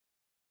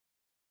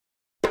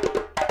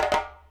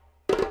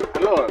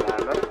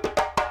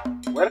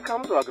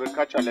Welcome to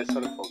Agriculture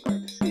Lesson for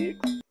Grade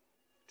 6.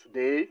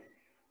 Today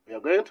we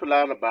are going to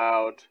learn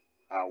about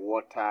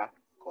water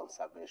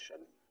conservation.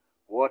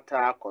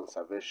 Water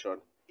conservation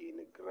in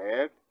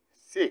Grade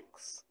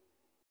 6.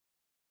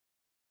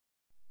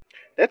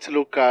 Let's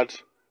look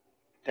at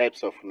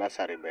types of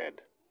nursery bed.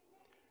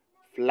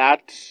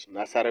 Flat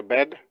nursery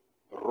bed,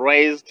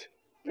 raised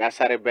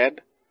nursery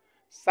bed,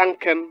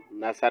 sunken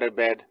nursery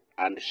bed,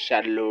 and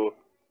shallow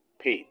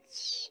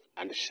pits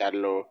and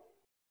shallow.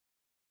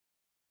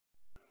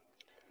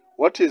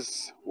 What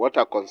is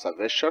water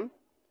conservation?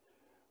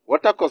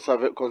 Water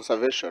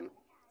conservation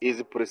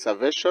is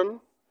preservation,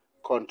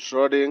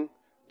 controlling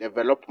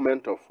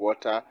development of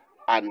water,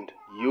 and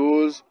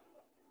use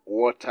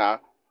water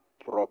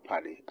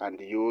properly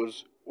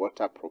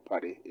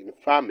in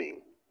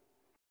farming.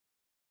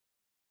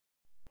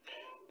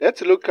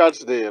 Let's look at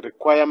the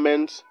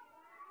requirements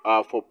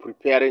for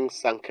preparing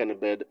sunken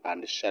bed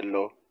and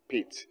shallow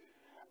pits,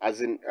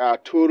 as in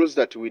tools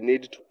that we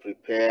need to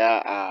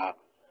prepare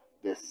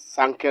the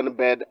sunken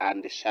bed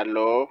and the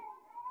shallow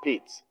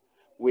pits.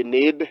 We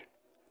need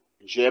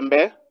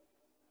djembe,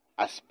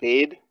 a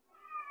spade,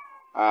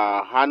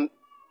 hand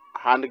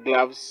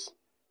gloves,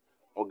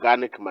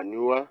 organic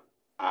manure,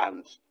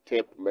 and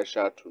tape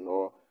measure to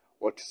know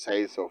what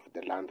size of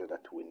the land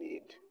that we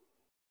need.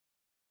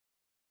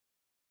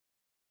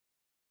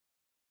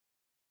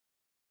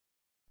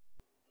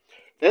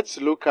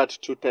 Let's look at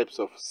two types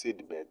of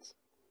seed beds.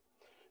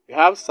 We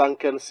have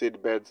sunken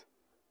seed beds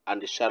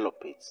and shallow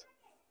pits.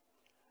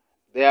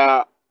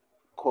 They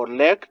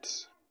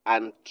collect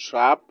and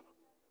trap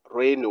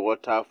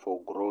rainwater for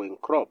growing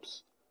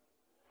crops.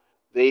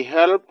 They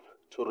help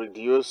to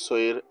reduce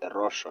soil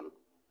erosion.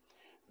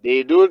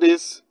 They do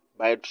this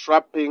by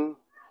trapping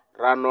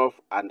runoff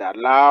and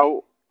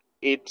allow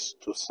it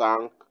to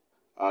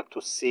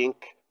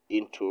sink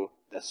into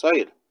the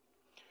soil.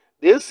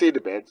 These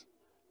seedbeds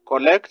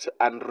collect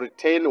and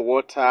retain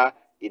water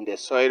in the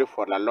soil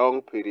for a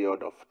long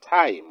period of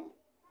time.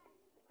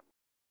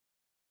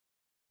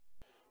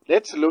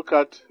 Let's look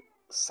at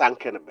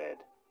sunken bed.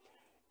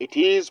 It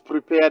is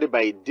prepared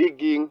by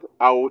digging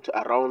out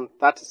around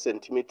 30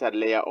 centimeter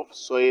layer of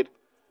soil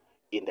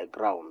in the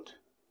ground.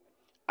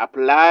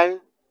 Apply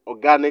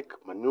organic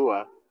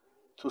manure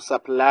to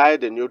supply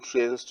the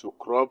nutrients to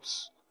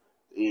crops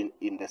in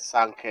the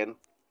sunken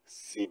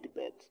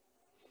seedbed.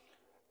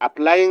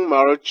 Applying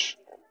mulch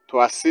to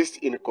assist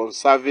in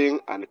conserving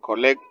the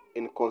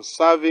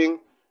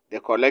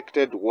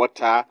collected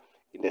water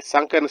in the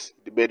sunken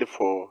bed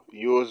for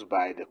use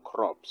by the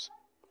crops.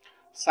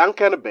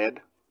 Sunken bed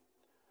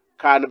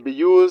can be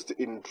used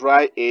in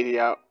dry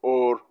area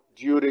or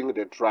during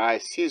the dry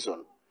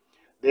season.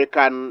 They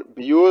can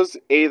be used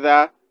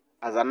either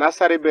as a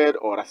nursery bed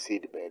or a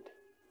seed bed.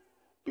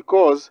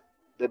 Because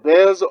the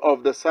base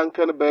of the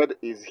sunken bed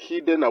is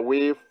hidden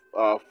away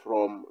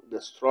from the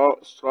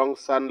strong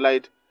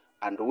sunlight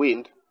and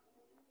wind,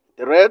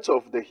 the rate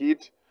of the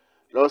heat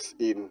loss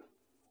in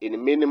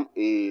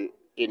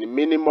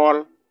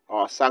minimal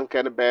or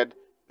sunken bed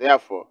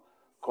therefore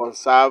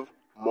conserve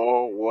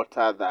more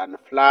water than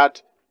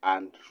flat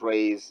and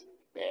raised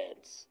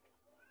beds.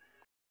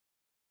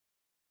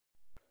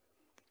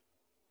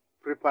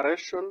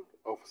 Preparation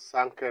of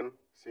sunken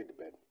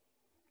seedbed.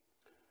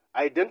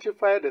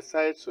 Identify the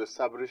sites to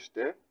establish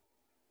the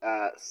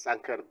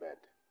sunken bed.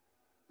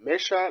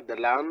 Measure the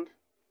land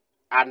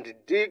and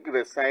dig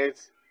the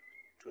sites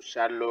to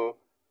shallow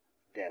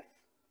depth.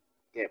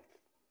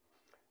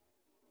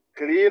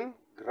 Clean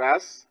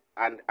grass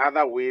and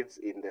other weeds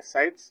in the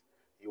sites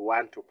you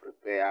want to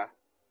prepare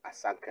a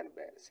sunken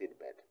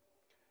seedbed.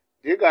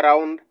 Dig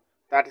around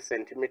 30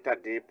 centimeter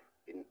deep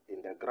in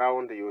the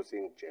ground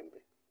using djembe.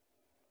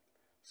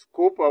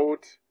 Scoop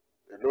out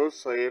the loose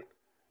soil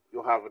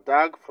you have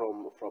dug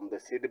from the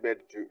seedbed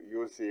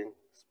using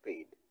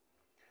spade.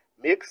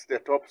 Mix the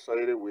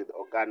topsoil with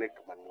organic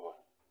manure.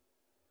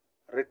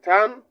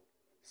 Return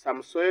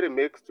some soil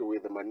mixed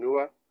with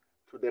manure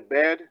to the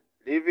bed,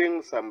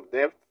 leaving some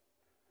depth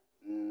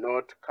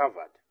not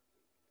covered.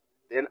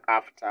 Then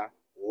after,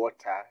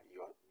 water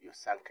your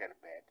sunken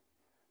bed.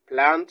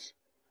 Plant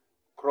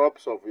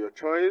crops of your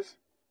choice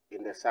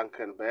in the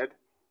sunken bed.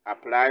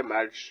 Apply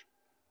mulch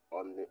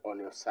on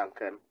your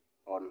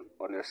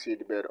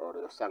seed bed or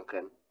your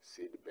sunken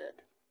seed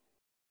bed.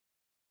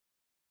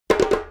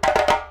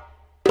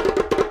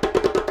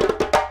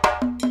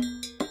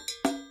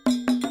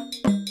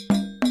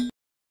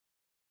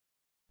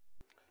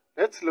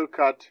 Let's look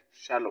at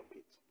shallow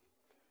pits.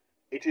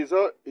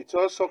 It's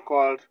also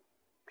called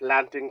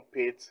planting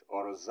pits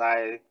or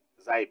zai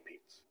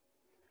pits.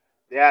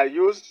 They are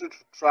used to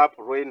trap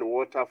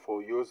rainwater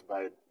for use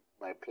by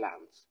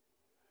plants.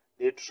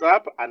 They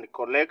trap and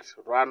collect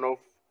runoff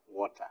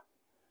water.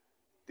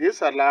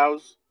 This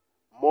allows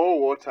more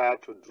water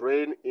to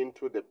drain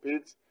into the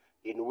pits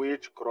in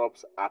which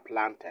crops are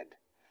planted.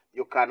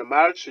 You can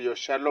mulch your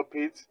shallow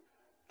pits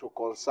to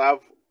conserve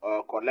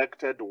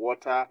collected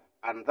water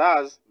and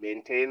thus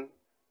maintain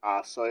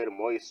soil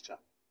moisture,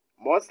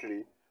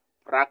 mostly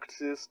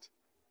practiced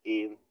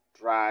in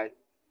dry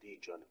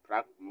region.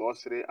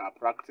 Mostly are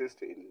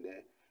practiced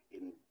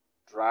in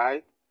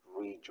dry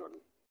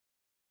region.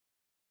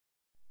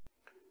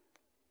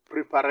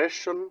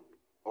 Preparation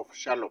of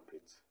shallow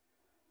pits.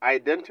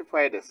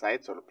 Identify the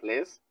sites or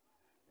place.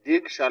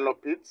 Dig shallow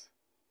pits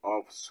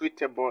of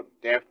suitable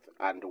depth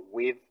and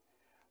width,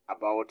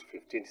 about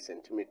 15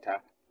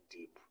 centimeter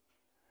deep.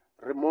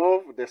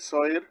 Remove the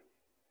soil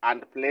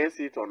and place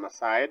it on a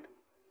side.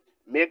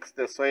 Mix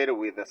the soil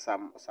with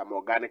some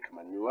organic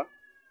manure.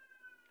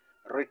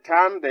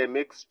 Return the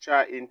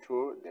mixture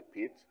into the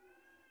pit.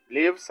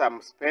 Leave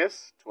some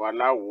space to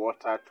allow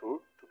water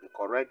to be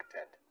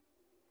corrected.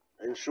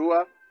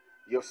 Ensure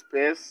your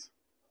space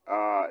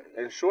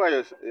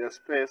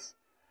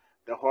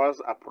the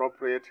holes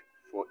appropriate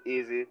for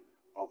easy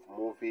of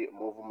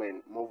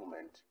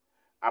movement.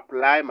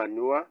 Apply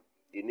manure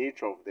in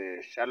each of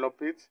the shallow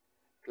pits.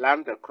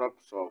 Plant the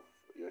crops of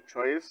your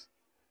choice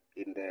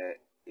in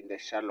the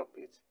shallow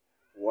pits.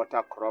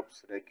 Water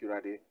crops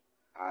regularly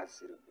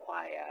as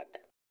required.